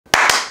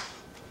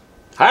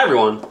Hi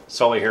everyone,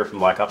 Sully here from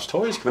Black Ops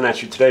Toys, coming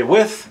at you today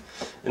with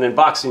an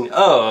unboxing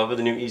of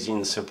the new Easy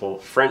and Simple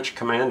French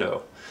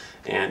Commando.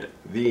 And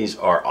these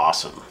are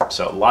awesome.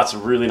 So lots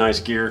of really nice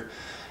gear.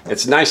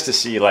 It's nice to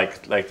see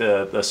like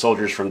the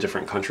soldiers from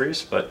different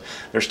countries, but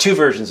there's two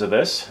versions of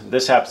this.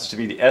 This happens to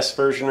be the S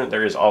version.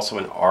 There is also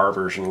an R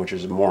version, which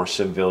is more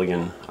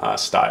civilian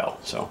style.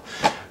 So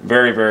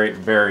very, very,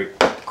 very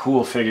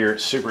cool figure.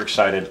 Super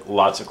excited.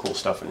 Lots of cool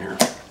stuff in here.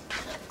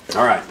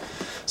 All right,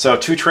 so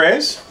two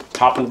trays,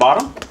 top and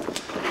bottom.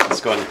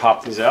 Let's go ahead and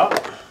pop these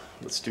out.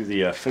 Let's do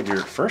the figure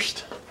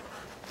first.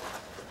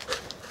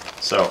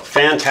 So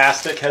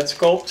fantastic head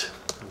sculpt,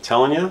 I'm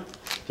telling you.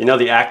 If you know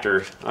the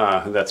actor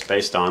who that's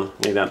based on,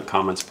 leave that in the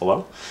comments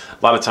below.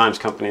 A lot of times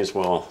companies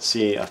will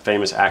see a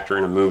famous actor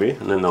in a movie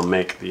and then they'll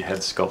make the head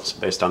sculpts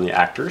based on the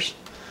actors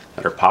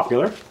that are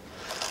popular.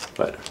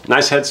 But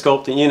nice head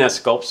sculpt. The ENS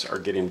sculpts are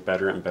getting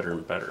better and better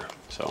and better.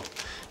 So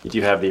you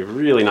do have the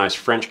really nice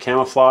French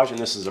camouflage, and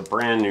this is a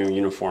brand new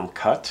uniform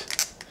cut.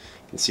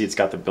 You can see it's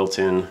got the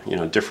built-in,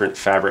 different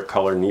fabric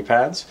color knee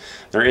pads.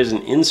 There is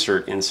an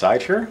insert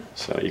inside here,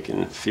 so you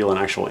can feel an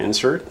actual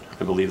insert.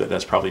 I believe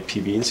that's probably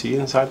PVC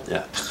inside.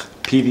 Yeah,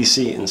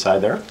 PVC inside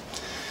there.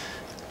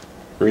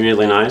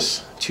 Really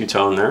nice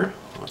two-tone there.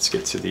 Let's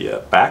get to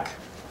the back.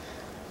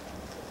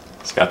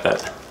 It's got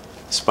that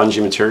spongy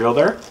material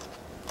there.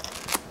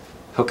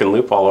 Hook and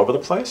loop all over the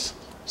place,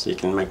 so you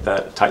can make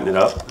that, tighten it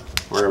up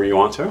wherever you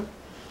want to.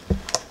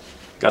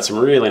 Got some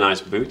really nice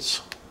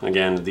boots.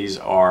 Again, these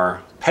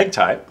are peg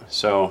type,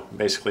 so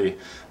basically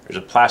there's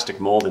a plastic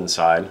mold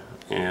inside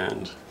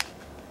and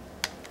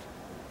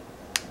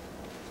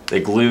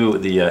they glue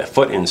the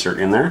foot insert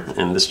in there,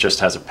 and this just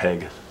has a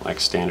peg, like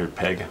standard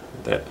peg,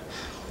 that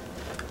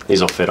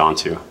these will fit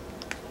onto.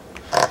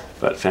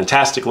 But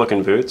fantastic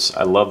looking boots.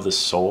 I love the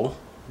sole.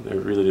 They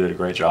really did a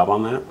great job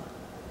on that.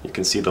 You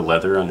can see the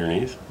leather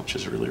underneath, which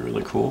is really,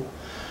 really cool.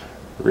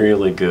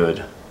 Really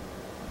good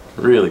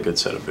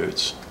set of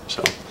boots.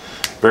 So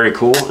very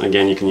cool, and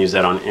again, you can use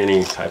that on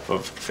any type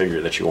of figure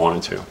that you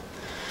wanted to.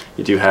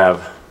 You do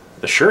have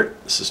the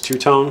shirt. This is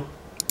two-tone,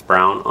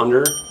 brown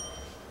under.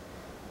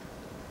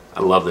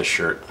 I love this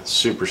shirt. It's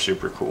super,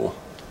 super cool.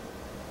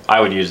 I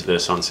would use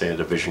this on, say, a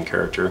division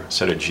character,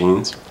 set of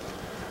jeans.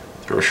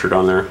 Throw a shirt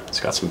on there.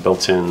 It's got some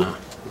built-in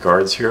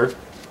guards here.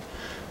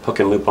 Hook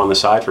and loop on the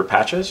side for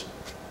patches.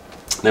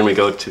 Then we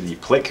go to the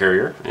plate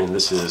carrier, and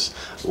this is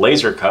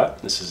laser cut.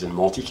 This is in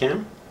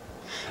multicam.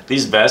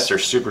 These vests are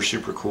super,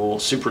 super cool,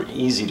 super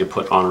easy to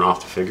put on and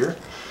off the figure.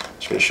 I'm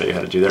just going to show you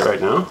how to do that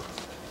right now.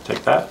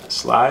 Take that,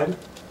 slide,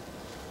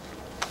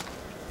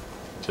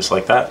 just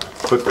like that.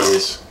 Quick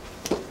release.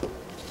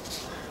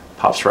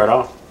 Pops right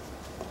off.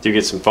 Do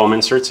get some foam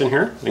inserts in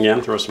here.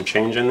 Again, throw some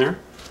change in there.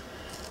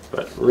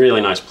 But really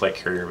nice plate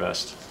carrier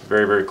vest.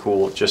 Very, very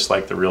cool, just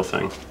like the real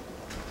thing.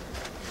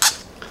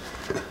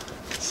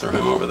 Throw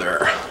him over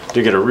there.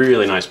 Do get a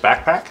really nice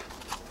backpack.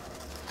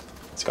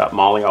 It's got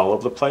molly all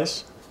over the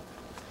place.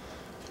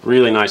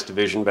 Really nice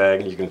division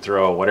bag. You can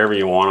throw whatever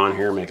you want on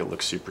here, make it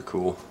look super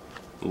cool.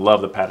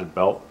 Love the padded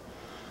belt,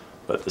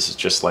 but this is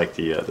just like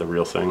the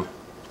real thing.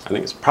 I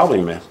think it's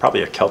probably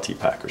a Kelty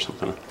pack or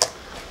something.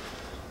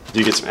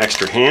 Do get some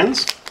extra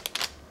hands.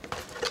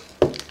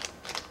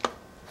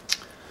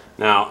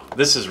 Now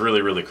this is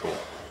really, really cool.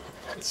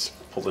 Let's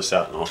pull this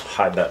out and I'll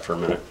hide that for a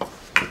minute.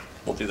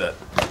 We'll do that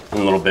in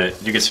a little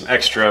bit. You get some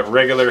extra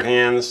regular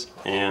hands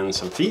and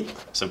some feet,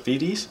 some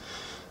feeties.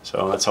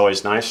 So that's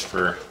always nice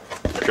for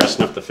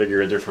dressing up the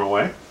figure a different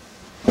way.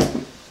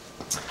 I'm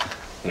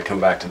gonna come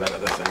back to that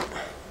other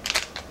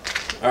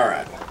thing. All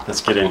right,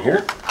 let's get in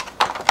here.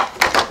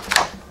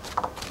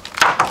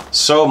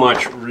 So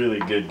much really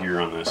good gear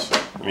on this.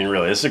 I mean,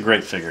 really, this is a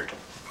great figure.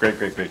 Great,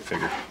 great, great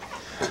figure.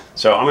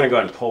 So I'm gonna go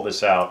ahead and pull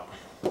this out.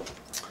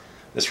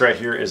 This right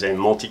here is a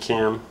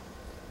multicam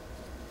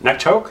neck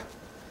choke.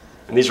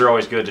 And these are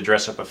always good to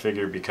dress up a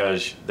figure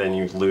because then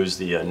you lose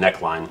the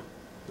neckline,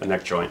 the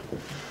neck joint.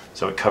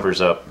 So it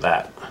covers up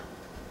that.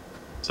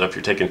 So if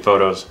you're taking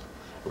photos,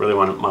 really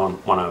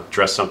want to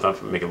dress something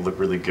up and make it look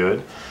really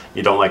good,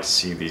 you don't like to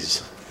see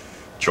these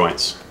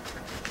joints.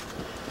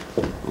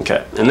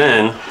 Okay, and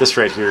then this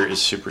right here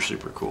is super,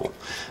 super cool.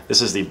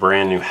 This is the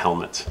brand new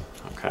helmet.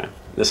 Okay,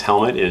 this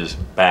helmet is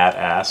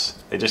badass.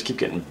 They just keep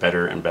getting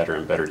better and better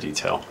and better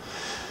detail.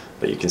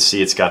 But you can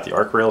see it's got the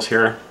arc rails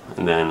here,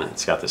 and then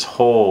it's got this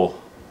whole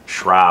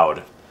shroud,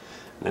 and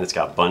then it's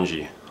got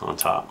bungee on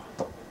top.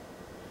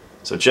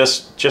 So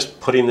just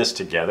putting this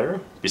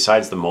together,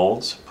 besides the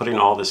molds, putting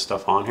all this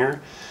stuff on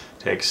here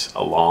takes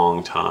a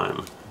long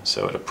time.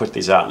 So to put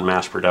these out in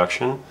mass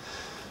production,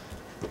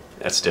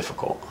 that's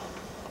difficult.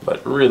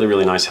 But really,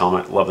 really nice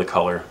helmet. Love the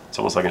color. It's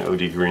almost like an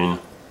OD green,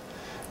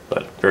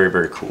 but very,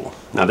 very cool.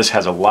 Now this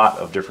has a lot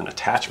of different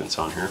attachments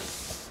on here.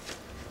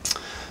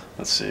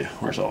 Let's see,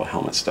 where's all the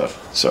helmet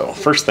stuff? So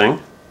first thing,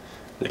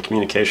 the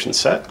communication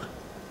set.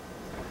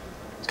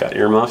 It's got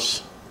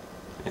earmuffs,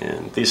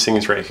 and these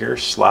things right here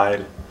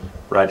slide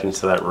right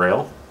into that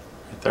rail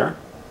right there.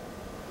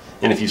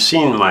 And if you've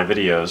seen my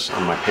videos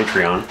on my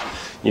Patreon,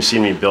 You've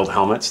seen me build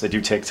helmets. They do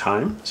take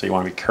time, so you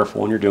want to be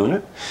careful when you're doing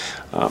it.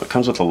 It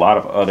comes with a lot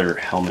of other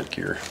helmet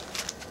gear.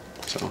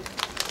 So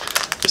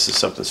this is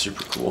something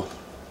super cool.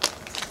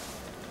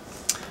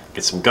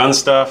 Get some gun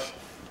stuff,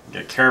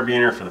 get a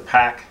carabiner for the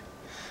pack,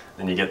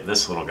 then you get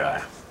this little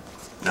guy.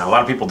 Now, a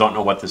lot of people don't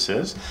know what this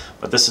is,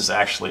 but this is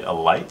actually a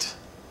light.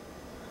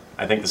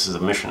 I think this is a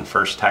Mission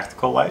First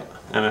Tactical Light,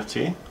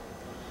 MFT.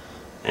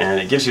 And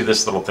it gives you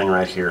this little thing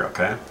right here,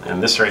 okay?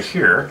 And this right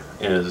here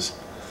is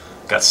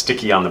got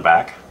sticky on the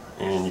back,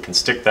 and you can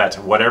stick that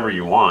to whatever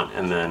you want,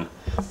 and then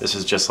this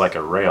is just like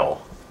a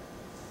rail,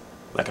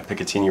 like a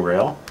Picatinny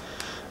rail,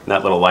 and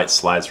that little light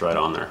slides right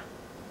on there.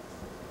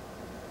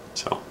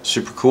 So,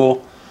 super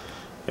cool.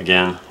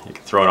 Again, you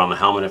can throw it on the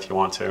helmet if you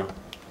want to.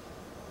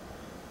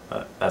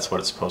 But that's what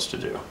it's supposed to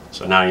do.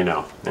 So now you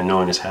know, and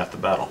knowing is half the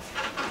battle.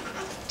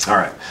 All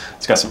right,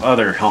 it's got some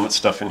other helmet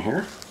stuff in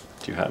here.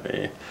 You have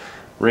a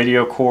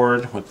radio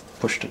cord with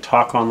push to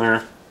talk on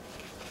there.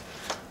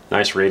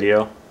 Nice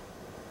radio.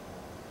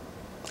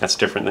 That's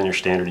different than your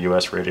standard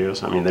US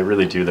radios. I mean, they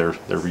really do their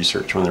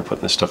research when they're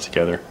putting this stuff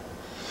together.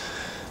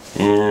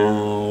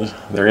 And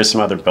there is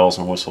some other bells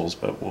and whistles,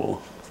 but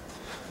we'll...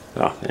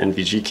 Oh, the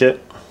NVG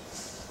kit.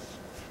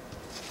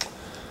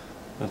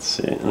 Let's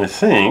see, and I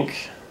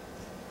think...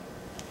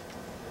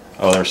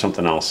 Oh, there's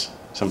something else,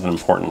 something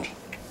important.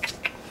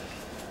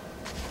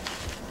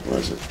 Where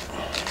is it?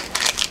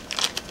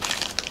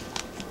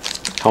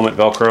 Helmet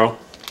Velcro.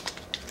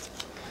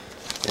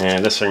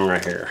 And this thing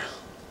right here.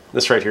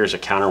 This right here is a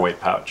counterweight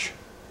pouch.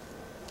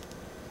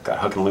 Got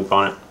hook and loop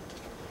on it.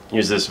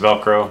 Use this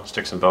Velcro,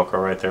 stick some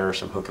Velcro right there,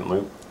 some hook and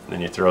loop, and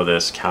then you throw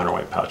this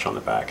counterweight pouch on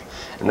the back.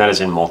 And that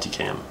is in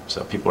multicam,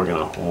 so people are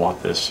gonna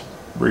want this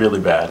really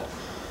bad.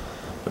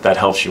 But that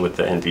helps you with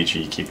the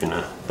NVG, keeping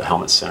the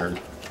helmet centered.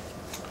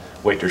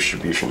 Weight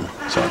distribution.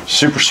 So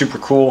super, super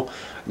cool.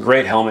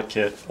 Great helmet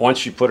kit.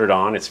 Once you put it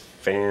on, it's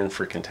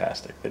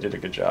fan-freaking-tastic. They did a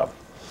good job.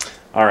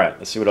 All right,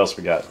 let's see what else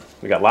we got.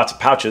 We got lots of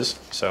pouches.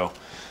 So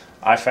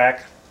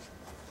IFAK.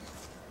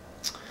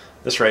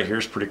 This right here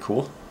is pretty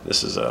cool.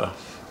 This is a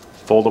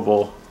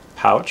foldable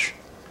pouch,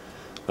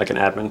 like an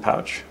admin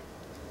pouch.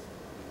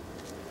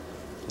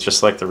 It's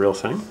just like the real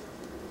thing.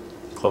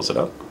 Close it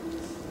up.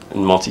 In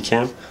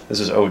multicam.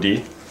 This is OD.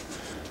 You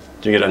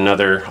get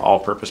another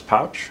all-purpose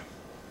pouch.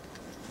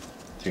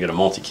 You get a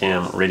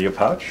multicam radio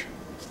pouch,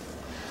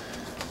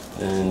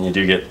 and you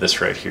do get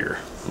this right here.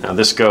 Now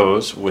this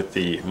goes with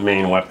the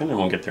main weapon, and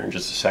we'll get there in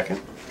just a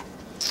second.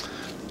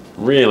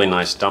 Really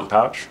nice dump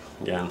pouch.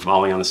 Again,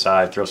 molly on the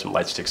side, throw some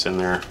light sticks in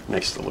there,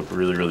 makes it look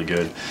really, really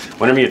good.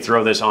 Whenever you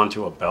throw this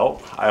onto a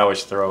belt, I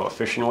always throw a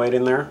fishing weight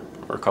in there,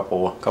 or a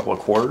couple of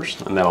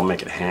quarters, and that'll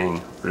make it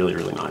hang really,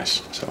 really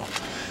nice. So,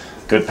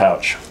 good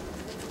pouch.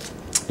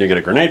 You get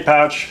a grenade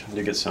pouch,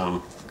 you get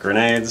some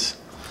grenades.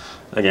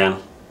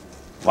 Again,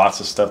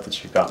 lots of stuff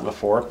that you've gotten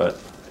before, but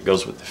it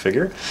goes with the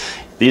figure.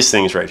 These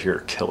things right here are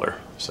killer.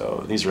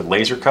 So these are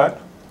laser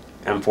cut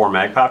M4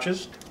 mag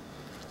pouches,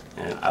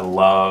 and I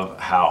love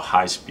how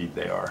high speed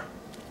they are.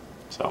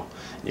 So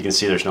you can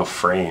see there's no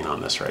fraying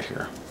on this right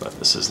here, but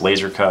this is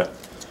laser cut.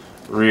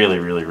 Really,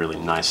 really, really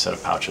nice set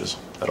of pouches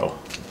that'll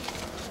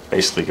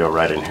basically go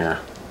right in here.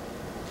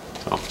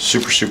 So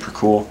super, super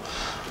cool.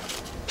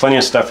 Plenty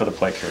of stuff for the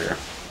plate carrier.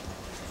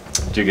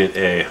 You get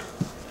a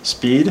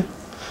Speed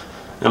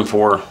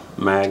M4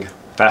 mag,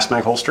 fast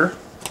mag holster.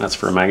 That's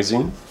for a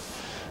magazine.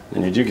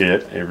 And you do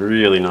get a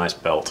really nice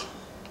belt.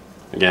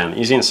 Again,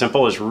 easy and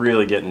simple is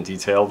really getting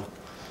detailed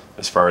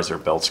as far as their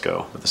belts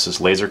go. But this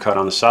is laser cut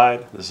on the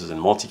side. This is in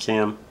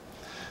multicam,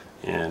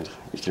 and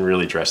you can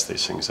really dress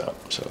these things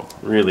up. So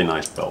really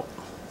nice belt.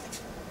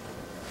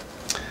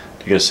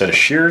 You get a set of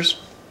shears.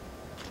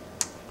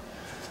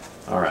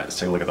 All right, let's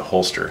take a look at the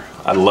holster.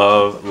 I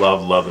love,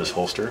 love, love this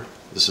holster.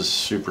 This is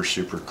super,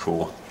 super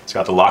cool. It's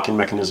got the locking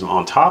mechanism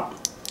on top,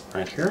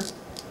 right here.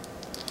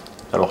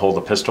 That'll hold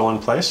the pistol in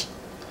place.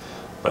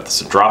 But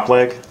it's a drop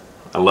leg.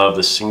 I love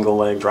the single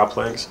leg drop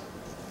legs.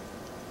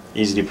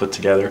 Easy to put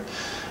together,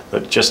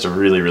 but just a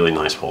really, really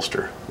nice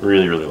holster.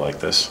 Really, really like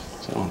this.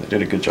 So they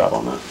did a good job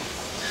on that.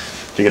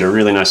 You get a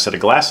really nice set of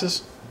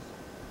glasses.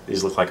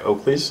 These look like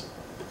Oakley's,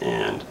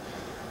 and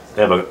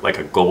they have like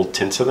a gold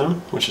tint to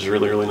them, which is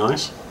really, really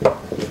nice.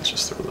 Let's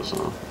just throw those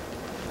on.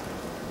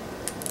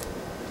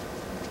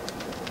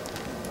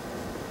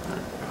 There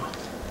we go.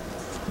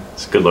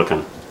 It's good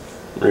looking.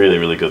 Really,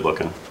 really good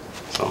looking.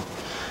 So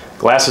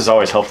glasses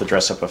always help to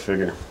dress up a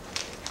figure.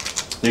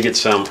 You get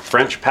some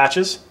French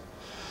patches,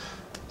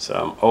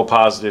 some O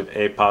positive,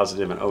 A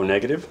positive, and O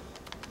negative.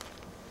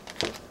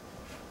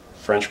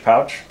 French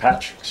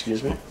patch,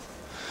 excuse me.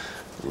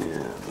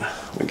 And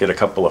we get a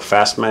couple of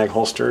fast mag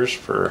holsters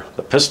for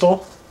the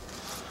pistol.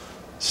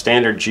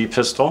 Standard G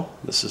pistol.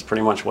 This is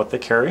pretty much what they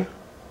carry.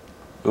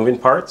 Moving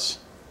parts.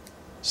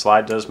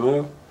 Slide does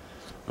move.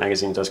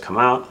 Magazine does come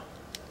out.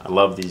 I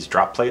love these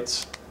drop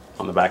plates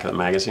on the back of the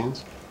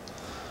magazines.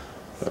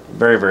 But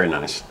very, very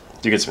nice.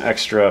 You get some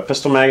extra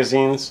pistol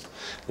magazines,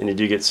 and you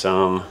do get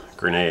some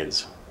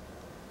grenades.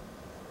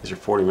 These are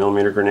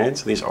 40mm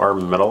grenades. These are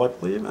metal, I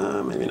believe.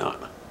 Maybe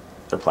not.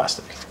 They're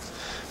plastic.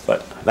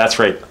 But that's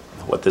right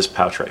what this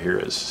pouch right here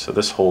is. So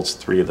this holds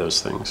 3 of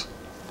those things.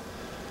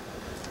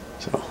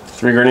 So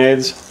 3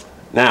 grenades.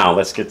 Now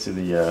let's get to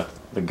the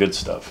good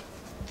stuff.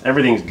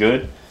 Everything's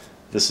good.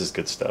 This is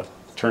good stuff.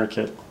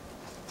 Tourniquet.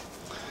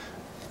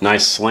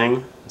 Nice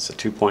sling. It's a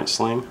 2-point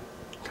sling.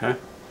 Okay.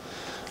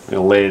 I'm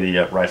going to lay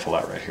the rifle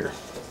out right here.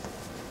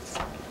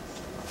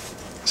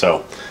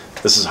 So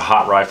this is a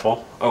hot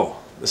rifle. Oh,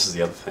 this is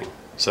the other thing.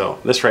 So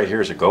this right here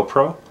is a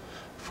GoPro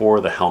for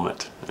the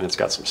helmet, and it's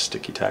got some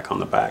sticky tack on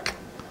the back.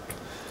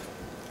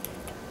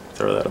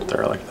 Throw that up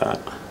there like that.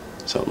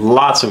 So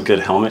lots of good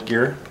helmet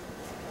gear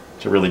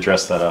to really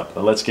dress that up.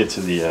 But let's get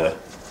to the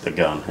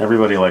gun.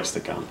 Everybody likes the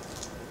gun.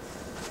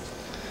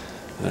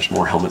 And there's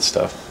more helmet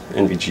stuff.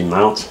 NVG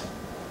mount.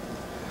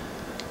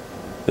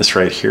 This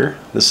right here,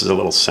 this is a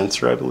little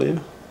sensor, I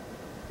believe.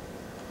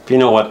 If you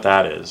know what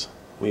that is,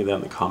 leave that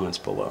in the comments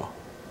below.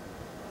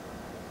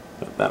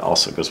 But that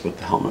also goes with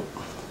the helmet.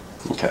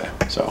 Okay,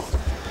 so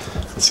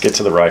let's get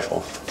to the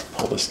rifle.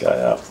 Pull this guy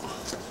out.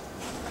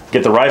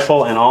 Get the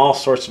rifle and all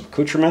sorts of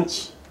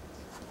accoutrements.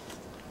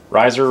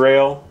 Riser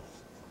rail,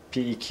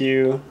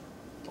 PEQ,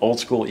 old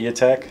school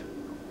E-Attack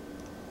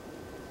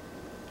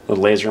with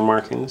laser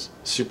markings.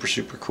 Super,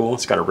 super cool.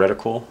 It's got a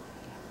reticle,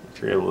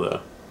 if you're able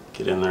to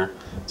get in there.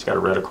 It's got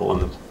a reticle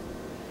in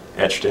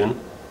the etched in.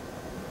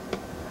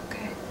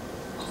 Okay.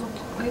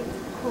 Wait,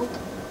 hold.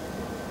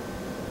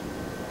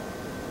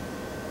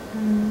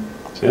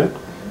 See it?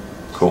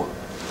 Cool.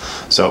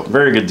 So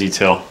very good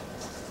detail.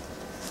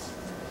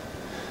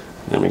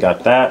 And then we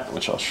got that,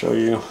 which I'll show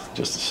you in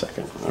just a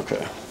second.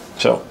 Okay.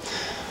 So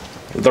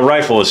the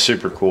rifle is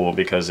super cool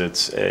because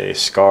it's a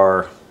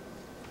SCAR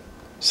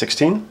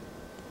 16.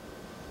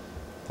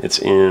 It's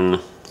in,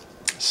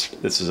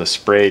 this is a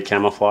spray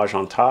camouflage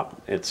on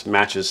top. It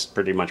matches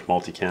pretty much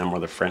multicam or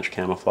the French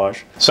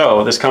camouflage.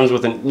 So this comes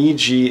with an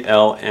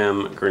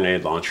EGLM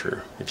grenade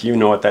launcher. If you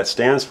know what that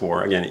stands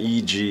for, again,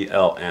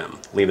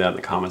 EGLM, leave that in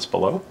the comments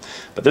below.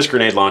 But this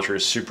grenade launcher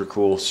is super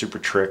cool, super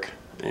trick,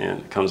 and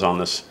it comes on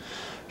this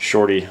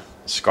shorty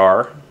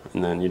SCAR,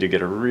 and then you do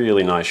get a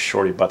really nice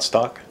shorty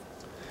buttstock.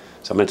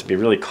 So meant to be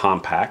really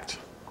compact,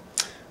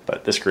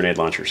 but this grenade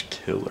launcher is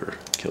killer,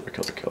 killer,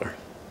 killer, killer.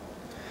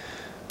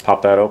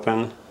 Pop that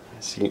open,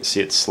 so you can see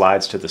it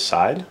slides to the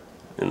side,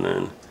 and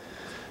then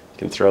you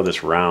can throw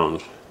this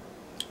round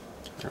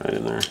right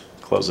in there,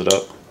 close it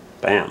up,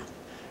 bam,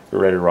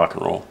 you're ready to rock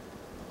and roll.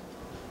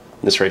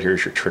 And this right here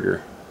is your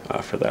trigger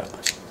for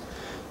that.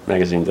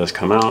 Magazine does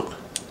come out,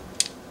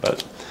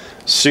 but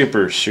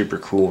super, super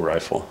cool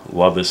rifle.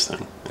 Love this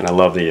thing, and I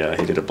love the,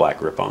 he did a black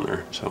grip on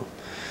there, so.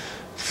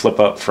 Flip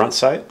up front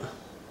sight,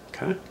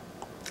 okay,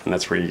 and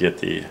that's where you get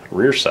the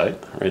rear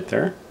sight right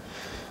there.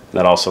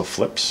 That also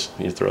flips.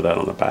 You throw that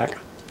on the back,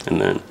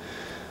 and then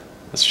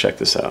let's check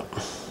this out.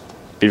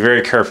 Be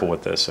very careful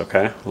with this,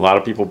 okay? A lot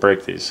of people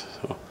break these.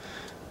 So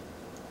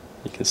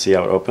you can see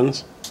how it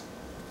opens.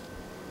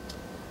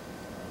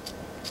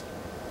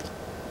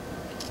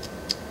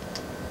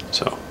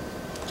 So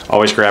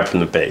always grab from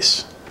the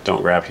base.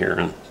 Don't grab here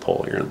and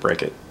pull. You're gonna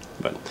break it.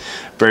 But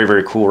very,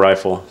 very cool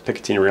rifle.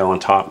 Picatinny rail on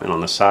top and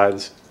on the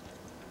sides,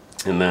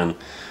 and then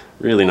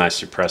really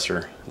nice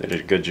suppressor. They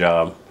did a good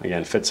job.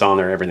 Again, fits on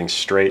there, everything's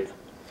straight.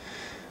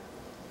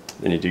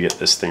 Then you do get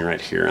this thing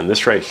right here, and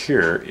this right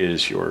here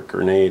is your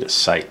grenade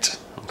sight,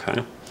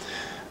 okay?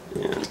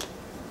 And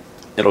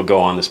it'll go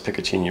on this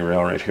Picatinny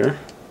rail right here.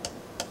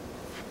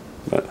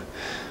 But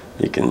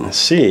you can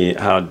see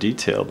how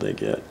detailed they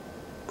get.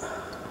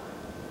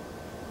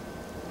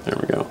 There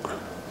we go.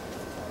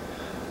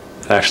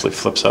 It actually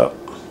flips up.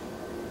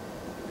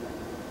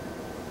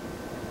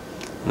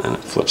 And then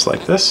it flips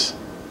like this.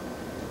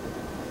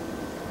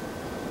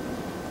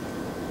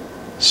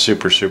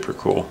 Super, super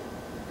cool.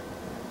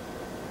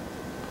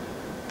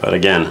 But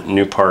again,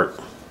 new part.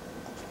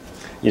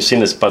 You've seen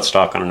this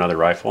buttstock on another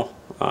rifle,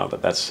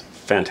 but that's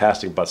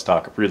fantastic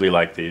buttstock. I really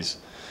like these,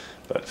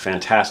 but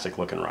fantastic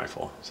looking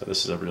rifle. So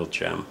this is a real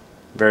gem.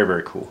 Very,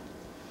 very cool.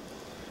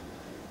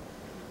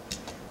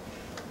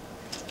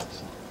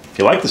 If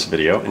you like this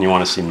video and you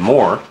want to see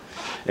more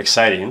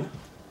exciting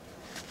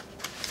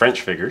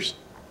French figures,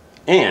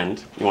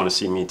 and you want to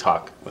see me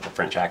talk with a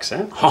French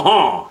accent,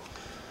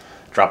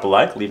 drop a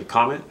like, leave a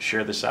comment,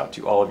 share this out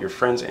to all of your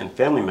friends and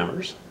family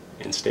members,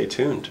 and stay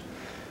tuned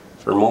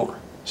for more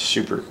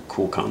super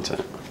cool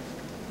content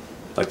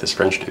like this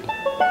French dude.